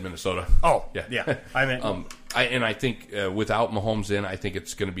 Oh, you said Minnesota. Oh, yeah. I meant. I think without Mahomes in, I think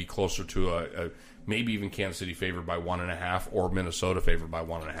it's going to be closer to a maybe even Kansas City favored by 1.5 or Minnesota favored by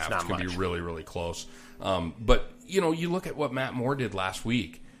 1.5. It's going to be really, really close. But you look at what Matt Moore did last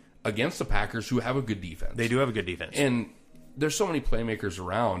week against the Packers, who have a good defense. They do have a good defense, and there's so many playmakers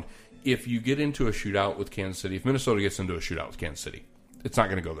around. If you get into a shootout with Kansas City, if Minnesota gets into a shootout with Kansas City, it's not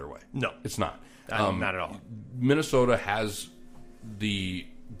going to go their way. No. It's not. Not at all. Minnesota has the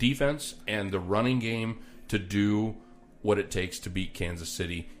defense and the running game to do what it takes to beat Kansas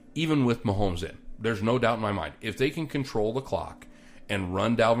City, even with Mahomes in. There's no doubt in my mind. If they can control the clock and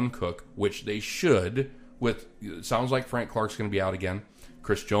run Dalvin Cook, which they should, it sounds like Frank Clark's going to be out again.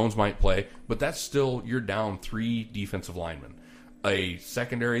 Chris Jones might play, but that's still, you're down 3 defensive linemen. A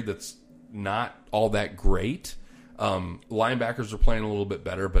secondary that's not all that great. Linebackers are playing a little bit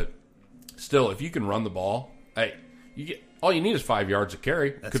better, but still, if you can run the ball, all you need is 5 yards of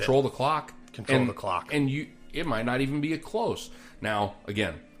carry. Control the clock. Control the clock. And it might not even be a close. Now,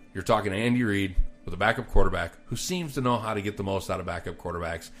 again, you're talking to Andy Reid with a backup quarterback who seems to know how to get the most out of backup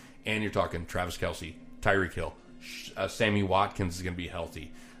quarterbacks, and you're talking Travis Kelce, Tyreek Hill, Sammy Watkins is going to be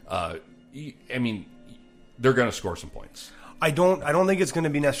healthy. They're going to score some points. I don't think it's going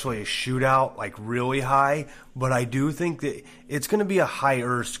to be necessarily a shootout, like really high, but I do think that it's going to be a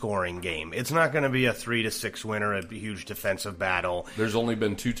higher scoring game. It's not going to be a 3-6 winner, a huge defensive battle. There's only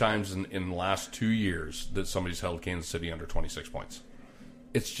been 2 times in the last 2 years that somebody's held Kansas City under 26 points.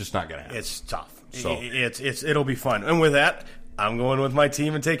 It's just not going to happen. It's tough. So it'll be fun. And with that, I'm going with my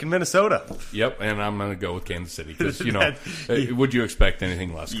team and taking Minnesota. Yep, and I'm going to go with Kansas City because would you expect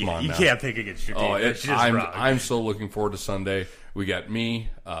anything less? Come on, you now. can't pick against your team. I'm so looking forward to Sunday. We got me,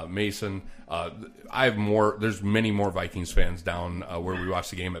 Mason. I have more. There's many more Vikings fans down where we watch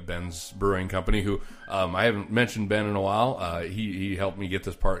the game at Ben's Brewing Company. Who I haven't mentioned Ben in a while. He helped me get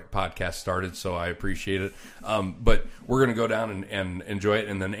this podcast started, so I appreciate it. But we're going to go down and enjoy it,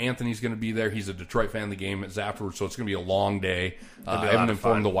 and then Anthony's going to be there. He's a Detroit fan. The game is afterwards, so it's going to be a long day. I haven't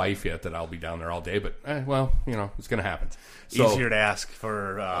informed the wife yet that I'll be down there all day, but well, it's going to happen. So, easier to ask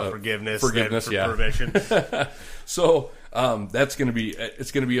for forgiveness than for yeah. permission. So that's going to be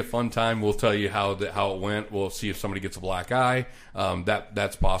it's going to be a fun time. We'll tell you how it went. We'll see if somebody gets a black eye.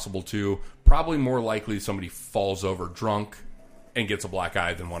 That's possible too. Probably more likely somebody falls over drunk and gets a black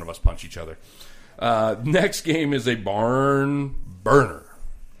eye than one of us punch each other. Next game is a barn burner.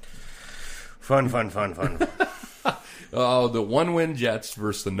 Fun. Oh, the 1-win Jets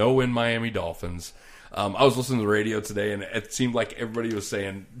versus the no-win Miami Dolphins. I was listening to the radio today, and it seemed like everybody was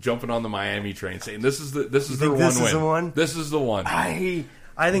jumping on the Miami train, saying this is their one win. Is the one? This is the one. I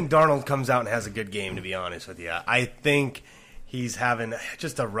think Darnold comes out and has a good game. To be honest with you, I think he's having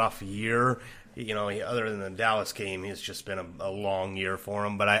just a rough year. Other than the Dallas game, it's just been a long year for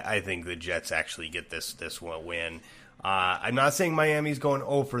him. But I think the Jets actually get this win. I'm not saying Miami's going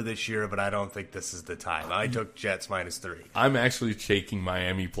over this year, but I don't think this is the time. I took Jets -3. I'm actually taking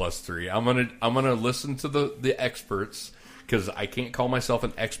Miami +3. I'm gonna listen to the experts because I can't call myself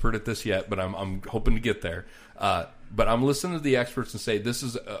an expert at this yet, but I'm hoping to get there. But I'm listening to the experts and say this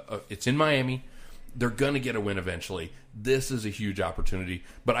is it's in Miami. They're gonna get a win eventually. This is a huge opportunity,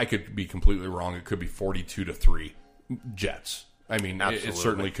 but I could be completely wrong. It could be 42-3 Jets. I mean, it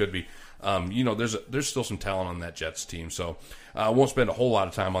certainly could be. There's still some talent on that Jets team, so I won't spend a whole lot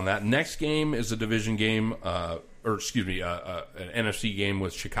of time on that. Next game is a division game, an NFC game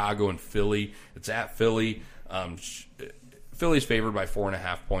with Chicago and Philly. It's at Philly. Philly's favored by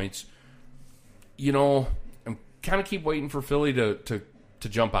 4.5 points. I'm kind of keep waiting for Philly to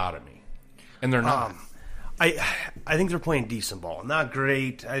jump out at me, and they're not. I think they're playing decent ball. Not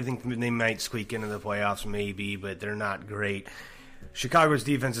great. I think they might squeak into the playoffs maybe, but they're not great. Chicago's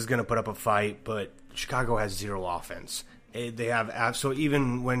defense is going to put up a fight, but Chicago has zero offense. They have so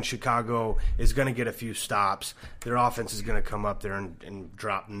even when Chicago is going to get a few stops, their offense is going to come up there and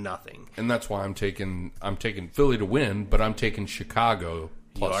drop nothing. And that's why I'm taking Philly to win, but I'm taking Chicago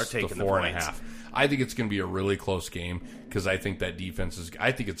plus the 4.5. I think it's going to be a really close game because I think that defense is.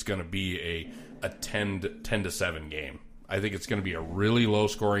 I think it's going to be a 10-7 game. I think it's going to be a really low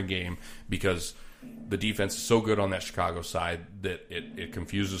scoring game because the defense is so good on that Chicago side that it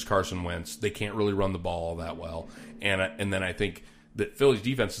confuses Carson Wentz. They can't really run the ball all that well. And then I think that Philly's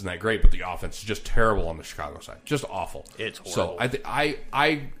defense isn't that great, but the offense is just terrible on the Chicago side. Just awful. It's horrible. So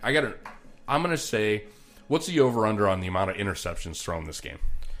I'm going to say, what's the over-under on the amount of interceptions thrown this game?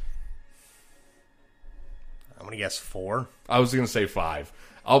 I'm going to guess 4. I was going to say 5.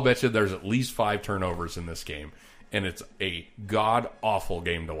 I'll bet you there's at least 5 turnovers in this game. And it's a god-awful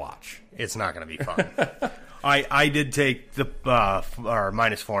game to watch. It's not going to be fun. I did take the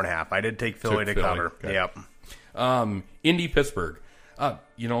 -4.5. I did take Philly to cover. Okay. Yep. Indy Pittsburgh.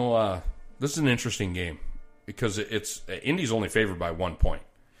 This is an interesting game because it's Indy's only favored by 1 point,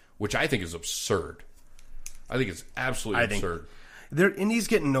 which I think is absurd. I think it's absolutely absurd. Indy's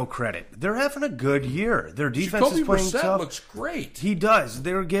getting no credit. They're having a good year. Their defense Jacoby is playing Brissett tough. Looks great. He does.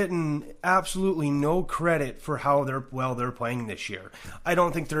 They're getting absolutely no credit for how they're playing this year. I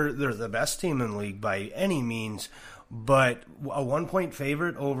don't think they're the best team in the league by any means, but a 1-point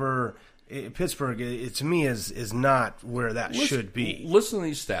favorite over Pittsburgh, to me, is not where that should be. Listen to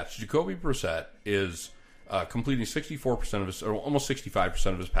these stats. Jacoby Brissett is completing 64% of his, or almost 65%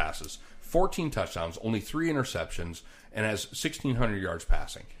 of his passes, 14 touchdowns, only 3 interceptions, and has 1,600 yards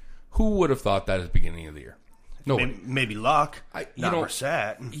passing. Who would have thought that at the beginning of the year? Nobody. Maybe Luck. Not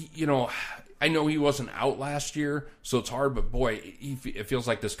Brissett. I know he wasn't out last year, so it's hard, but boy, it feels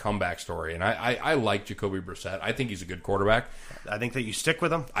like this comeback story. And I like Jacoby Brissett. I think he's a good quarterback. I think that you stick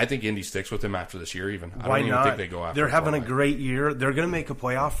with him. I think Indy sticks with him after this year even. Why I don't even not? think they go after They're having a quarterback. great year. They're going to make a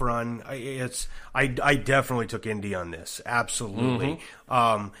playoff run. I definitely took Indy on this. Absolutely.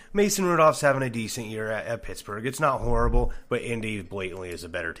 Mm-hmm. Mason Rudolph's having a decent year at Pittsburgh. It's not horrible, but Indy blatantly is a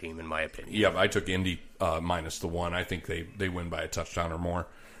better team in my opinion. Yeah, I took Indy minus the 1. I think they win by a touchdown or more.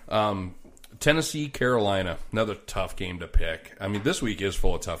 Tennessee, Carolina, another tough game to pick. I mean, this week is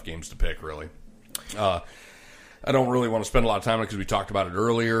full of tough games to pick, really. I don't really want to spend a lot of time on it because we talked about it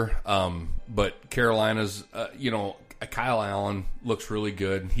earlier. But Carolina's, Kyle Allen looks really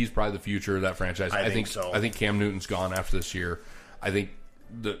good. He's probably the future of that franchise. I think so. I think Cam Newton's gone after this year. I think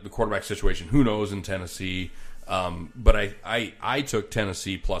the quarterback situation, who knows in Tennessee. But I took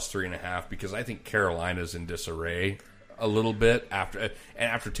Tennessee plus 3.5 because I think Carolina's in disarray. a little bit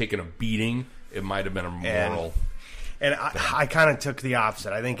after taking a beating. It might have been a moral. And I kind of took the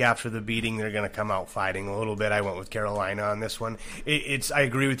opposite. I think after the beating, they're going to come out fighting a little bit. I went with Carolina on this one. I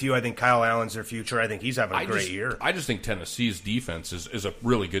agree with you. I think Kyle Allen's their future. I think he's having a great year. I just think Tennessee's defense is a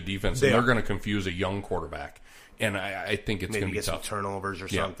really good defense, and they're going to confuse a young quarterback. And I think it's going to be tough. Maybe get some turnovers or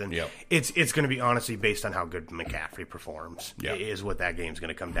something. Yeah. It's going to be honestly based on how good McCaffrey performs. Yeah. Is what that game's going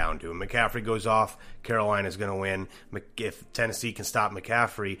to come down to. If McCaffrey goes off, Carolina's going to win. If Tennessee can stop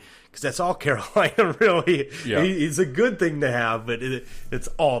McCaffrey, because that's all Carolina really. Yeah. It's a good thing to have, but it's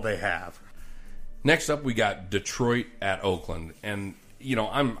all they have. Next up, we got Detroit at Oakland, and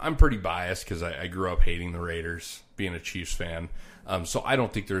I'm pretty biased because I grew up hating the Raiders, being a Chiefs fan. So I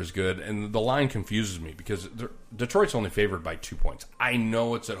don't think they're as good, and the line confuses me because Detroit's only favored by 2 points. I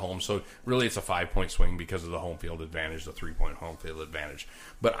know it's at home, so really it's a 5-point swing because of the home field advantage, the 3-point home field advantage.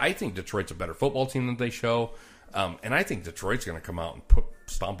 But I think Detroit's a better football team than they show, and I think Detroit's going to come out and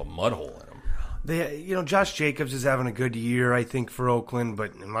stomp a mud hole in them. Josh Jacobs is having a good year, I think, for Oakland,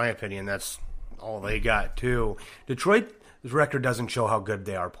 but in my opinion, that's all they got too. Detroit's record doesn't show how good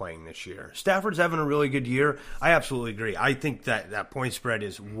they are playing this year. Stafford's having a really good year. I absolutely agree. I think that point spread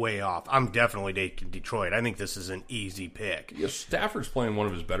is way off. I'm definitely taking Detroit. I think this is an easy pick. Yeah, Stafford's playing one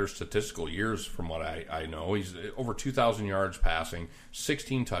of his better statistical years from what I know. He's over 2,000 yards passing,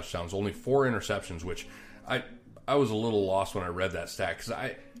 16 touchdowns, only 4 interceptions, which I was a little lost when I read that stat because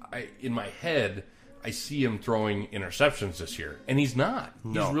I in my head I see him throwing interceptions this year, and he's not.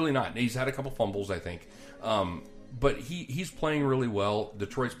 No. He's really not. He's had a couple fumbles, I think. But he's playing really well.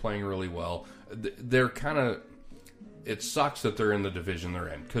 Detroit's playing really well. They're kind of. It sucks that they're in the division they're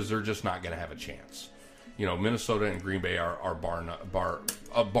in because they're just not going to have a chance. Minnesota and Green Bay are a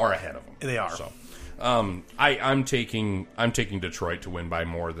bar ahead of them. They are. So, I'm taking Detroit to win by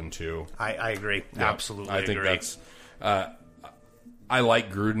more than 2. I agree. Yeah, Absolutely, I think agree. that's. I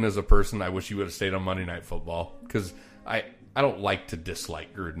like Gruden as a person. I wish he would have stayed on Monday Night Football because I don't like to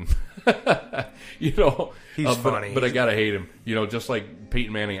dislike Gruden. He's funny. But I gotta hate him. Just like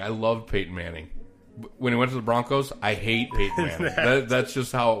Peyton Manning. I loved Peyton Manning. When he went to the Broncos, I hate Peyton Manning. That's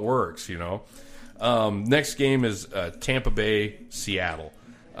just how it works. Next game is Tampa Bay, Seattle.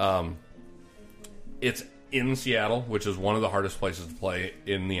 It's in Seattle, which is one of the hardest places to play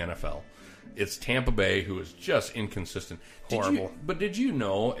in the NFL. It's Tampa Bay, who is just inconsistent. Horrible. But did you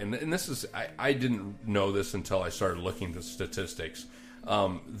know, and this is, I didn't know this until I started looking at the statistics,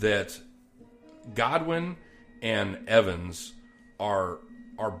 that Godwin and Evans are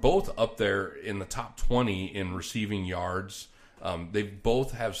both up there in the top 20 in receiving yards. They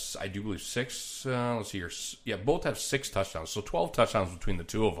both have, I do believe, 6, let's see here. Yeah, both have 6 touchdowns. So 12 touchdowns between the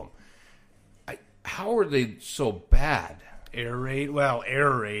two of them. How are they so bad? Air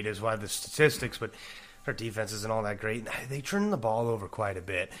raid is one of the statistics, but our defense isn't all that great. They turn the ball over quite a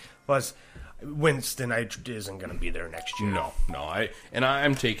bit. Plus, Winston isn't going to be there next year. No.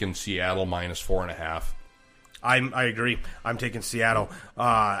 I'm taking Seattle minus 4.5. I agree. I'm taking Seattle.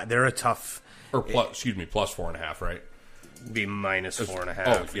 They're a tough. Or plus 4.5, right? Be minus 4.5.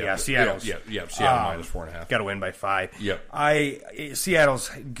 Oh, yeah. Seattle's. Yeah, Seattle minus 4.5. Got to win by 5. Yep.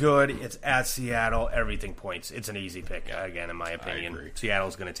 Seattle's good. It's at Seattle. Everything points. It's an easy pick, again, in my opinion. I agree.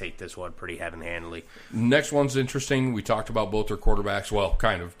 Seattle's going to take this one pretty heavy-handedly. Next one's interesting. We talked about both their quarterbacks. Well,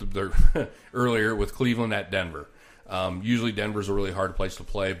 kind of. They're earlier with Cleveland at Denver. Usually Denver's a really hard place to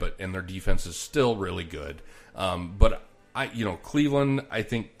play, and their defense is still really good. But Cleveland, I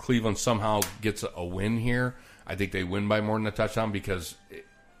think Cleveland somehow gets a win here. I think they win by more than a touchdown because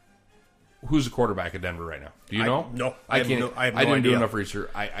who's the quarterback at Denver right now? Do you know? No, I can't. I have no didn't idea. do enough research.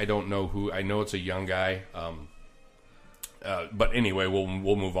 I don't know who. I know it's a young guy. But anyway, we'll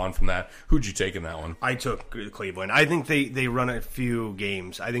move on from that. Who'd you take in that one? I took Cleveland. I think they run a few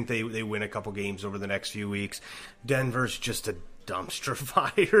games. I think they win a couple games over the next few weeks. Denver's just a dumpster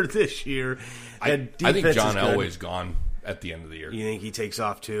fire this year. I think John Elway's gone at the end of the year. You think he takes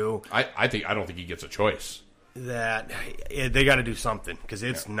off too? I don't think he gets a choice. That they got to do something because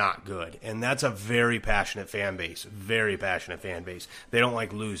it's not good, and that's a very passionate fan base. Very passionate fan base. They don't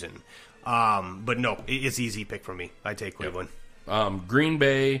like losing. But no, it's easy pick for me. I take Cleveland. Green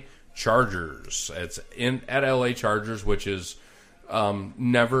Bay Chargers. It's at LA Chargers, which is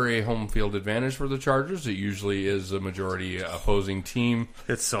never a home field advantage for the Chargers. It usually is a majority opposing team.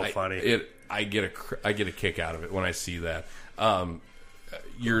 It's so funny. I get a kick out of it when I see that.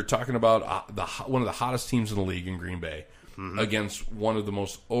 You're talking about one of the hottest teams in the league in Green Bay against one of the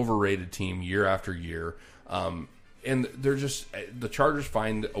most overrated team year after year. And the Chargers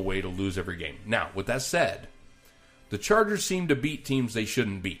find a way to lose every game. Now, with that said, the Chargers seem to beat teams they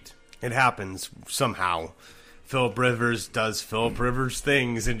shouldn't beat. It happens somehow. Philip Rivers does Philip Rivers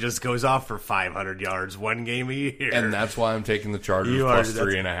things and just goes off for 500 yards one game a year. And that's why I'm taking the Chargers plus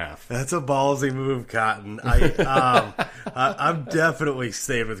 3.5. That's a ballsy move, Cotton. I'm definitely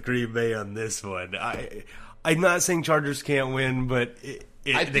staying with Green Bay on this one. I'm not saying Chargers can't win, but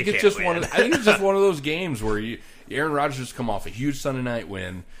I think it's just one of those games where Aaron Rodgers has come off a huge Sunday night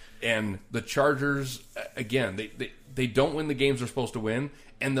win, and the Chargers again they don't win the games they're supposed to win,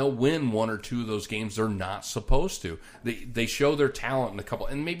 and they'll win one or two of those games they're not supposed to. They show their talent in a couple,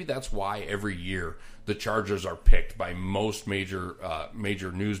 and maybe that's why every year the Chargers are picked by most major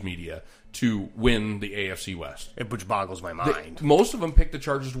news media to win the AFC West. Which boggles my mind. Most of them picked the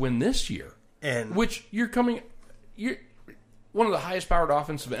Chargers to win this year, and which you're one of the highest powered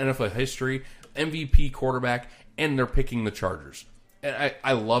offenses in NFL history, MVP quarterback, and they're picking the Chargers. And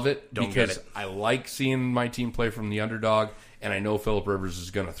I love it because I like seeing my team play from the underdog, and I know Philip Rivers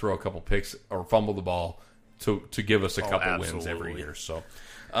is going to throw a couple picks or fumble the ball to give us a couple wins every year. So,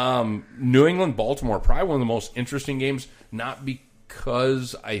 New England, Baltimore, probably one of the most interesting games, not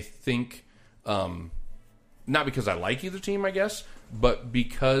because I think, not because I like either team, I guess, but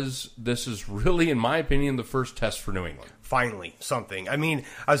because this is really, in my opinion, the first test for New England. Finally, something. I mean,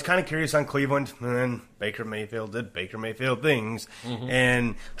 I was kind of curious on Cleveland, and then Baker Mayfield did Baker Mayfield things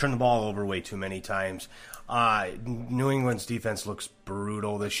and turned the ball over way too many times. New England's defense looks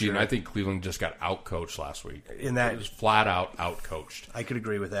brutal this year. And I think Cleveland just got outcoached last week. In that, it was flat out outcoached. I could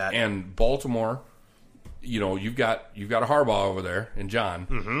agree with that. And Baltimore, you've got a Harbaugh over there and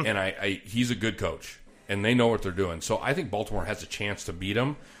John, and he's a good coach, and they know what they're doing. So I think Baltimore has a chance to beat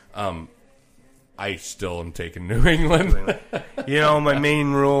them. I still am taking New England. My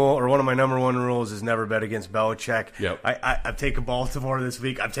main rule, or one of my number one rules, is never bet against Belichick. Yep. I've taken Baltimore this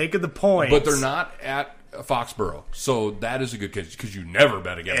week. I've taken the points. But they're not at Foxborough. So that is a good case because you never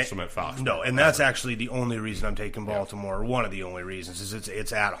bet against them at Foxborough. No, and that's actually the only reason I'm taking Baltimore. One of the only reasons is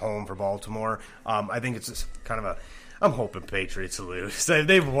it's at home for Baltimore. I think it's just kind of I'm hoping Patriots lose.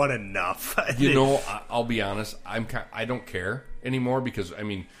 They've won enough. I'll be honest. I don't care anymore because,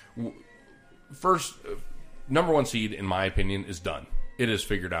 first, number one seed, in my opinion, is done. It is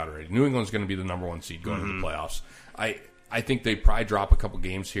figured out already. New England's going to be the number one seed going into the playoffs. I think they probably drop a couple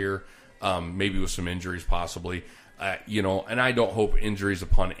games here, maybe with some injuries possibly. And I don't hope injuries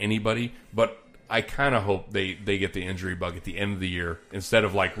upon anybody, but I kind of hope they get the injury bug at the end of the year instead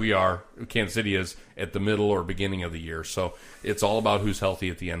of like Kansas City is at the middle or beginning of the year. So it's all about who's healthy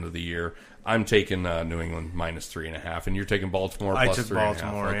at the end of the year. I'm taking New England minus 3.5, and you're taking Baltimore plus 3.5. I took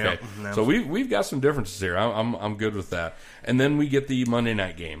Baltimore. Okay, so we've got some differences here. I'm good with that. And then we get the Monday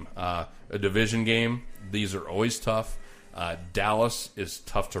night game, a division game. These are always tough. Dallas is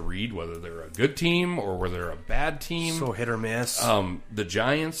tough to read whether they're a good team or whether they're a bad team. So hit or miss. The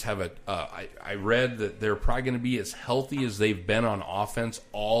Giants have I read that they're probably going to be as healthy as they've been on offense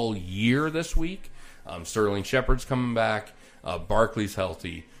all year this week. Sterling Shepard's coming back. Barkley's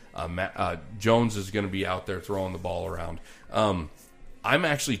healthy. Jones is going to be out there throwing the ball around. I'm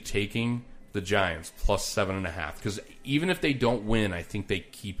actually taking the Giants plus 7.5 because even if they don't win, I think they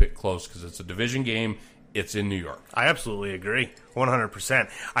keep it close because it's a division game. It's in New York. I absolutely agree, 100%.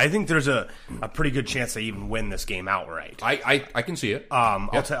 I think there's a pretty good chance they even win this game outright. I can see it.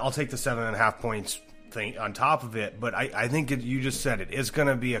 I'll take the 7.5 points thing on top of it, but I think you just said it. It's going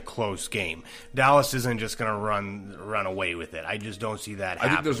to be a close game. Dallas isn't just going to run away with it. I just don't see that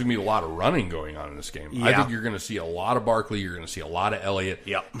happening. I think there's going to be a lot of running going on in this game. Yeah. I think you're going to see a lot of Barkley. You're going to see a lot of Elliott.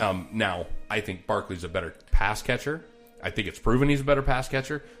 Yep. Now, I think Barkley's a better pass catcher. I think it's proven he's a better pass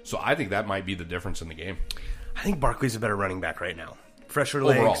catcher, so I think that might be the difference in the game. I think Barkley's a better running back right now. Fresher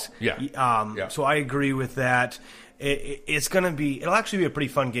legs. Overall, yeah. So I agree with that. It'll actually be a pretty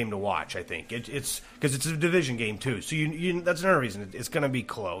fun game to watch, I think. It's because it's a division game, too. So that's another reason. It's going to be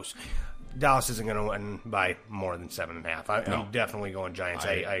close. Dallas isn't going to win by more than 7.5. I'm definitely going Giants.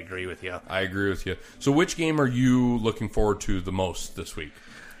 I agree with you. I agree with you. So which game are you looking forward to the most this week?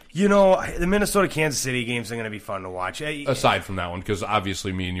 The Minnesota-Kansas City games are going to be fun to watch. Aside from that one, because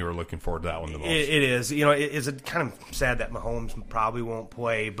obviously me and you are looking forward to that one the most. It is. It's kind of sad that Mahomes probably won't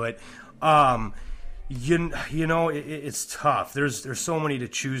play, but it's tough. There's so many to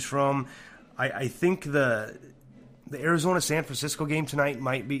choose from. I think the Arizona-San Francisco game tonight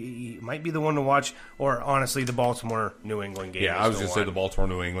might be the one to watch, or honestly, the Baltimore-New England game. Yeah, I was going to say the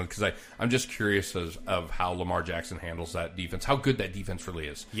Baltimore-New England because I'm just curious of how Lamar Jackson handles that defense, how good that defense really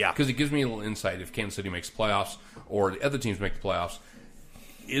is. Yeah, because it gives me a little insight if Kansas City makes playoffs or the other teams make the playoffs.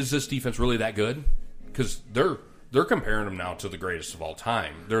 Is this defense really that good? Because they're comparing them now to the greatest of all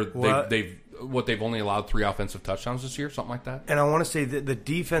time. They've only allowed 3 offensive touchdowns this year, something like that. And I want to say that the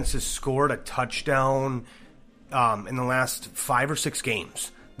defense has scored a touchdown in the last 5 or 6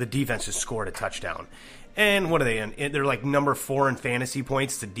 games, the defense has scored a touchdown. And what are they in? They're like number 4 in fantasy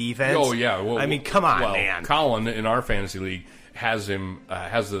points to defense. Oh, yeah. Well, I mean, come on, man. Colin, in our fantasy league, has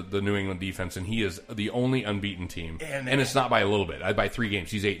the New England defense, and he is the only unbeaten team. And it's not by a little bit. By 3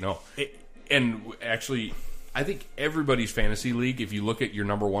 games. He's 8-0. And actually, I think everybody's fantasy league, if you look at your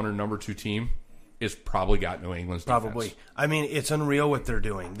number 1 or number 2 team, is probably got New England's defense. Probably. I mean, it's unreal what they're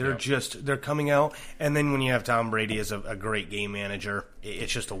doing. They're coming out, and then when you have Tom Brady as a great game manager,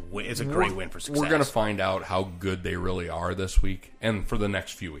 it's just it's a great win for success. We're going to find out how good they really are this week and for the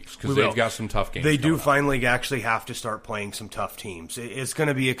next few weeks, because they've got some tough games. They do finally actually have to start playing some tough teams. It's going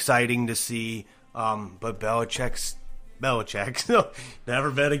to be exciting to see, but Belichick, so never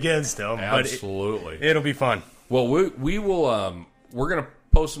bet against him. Absolutely. But it'll be fun. Well, we will. We're going to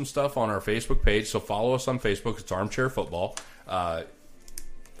post some stuff on our Facebook page, so follow us on Facebook. It's Armchair Football.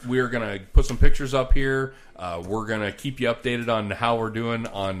 We're going to put some pictures up here. We're going to keep you updated on how we're doing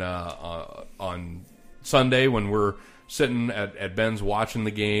on Sunday when we're sitting at Ben's watching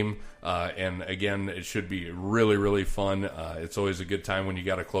the game. And again, it should be really, really fun. It's always a good time when you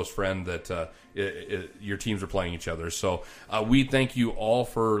got a close friend that your teams are playing each other. So we thank you all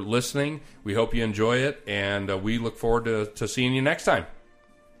for listening. We hope you enjoy it, and we look forward to seeing you next time.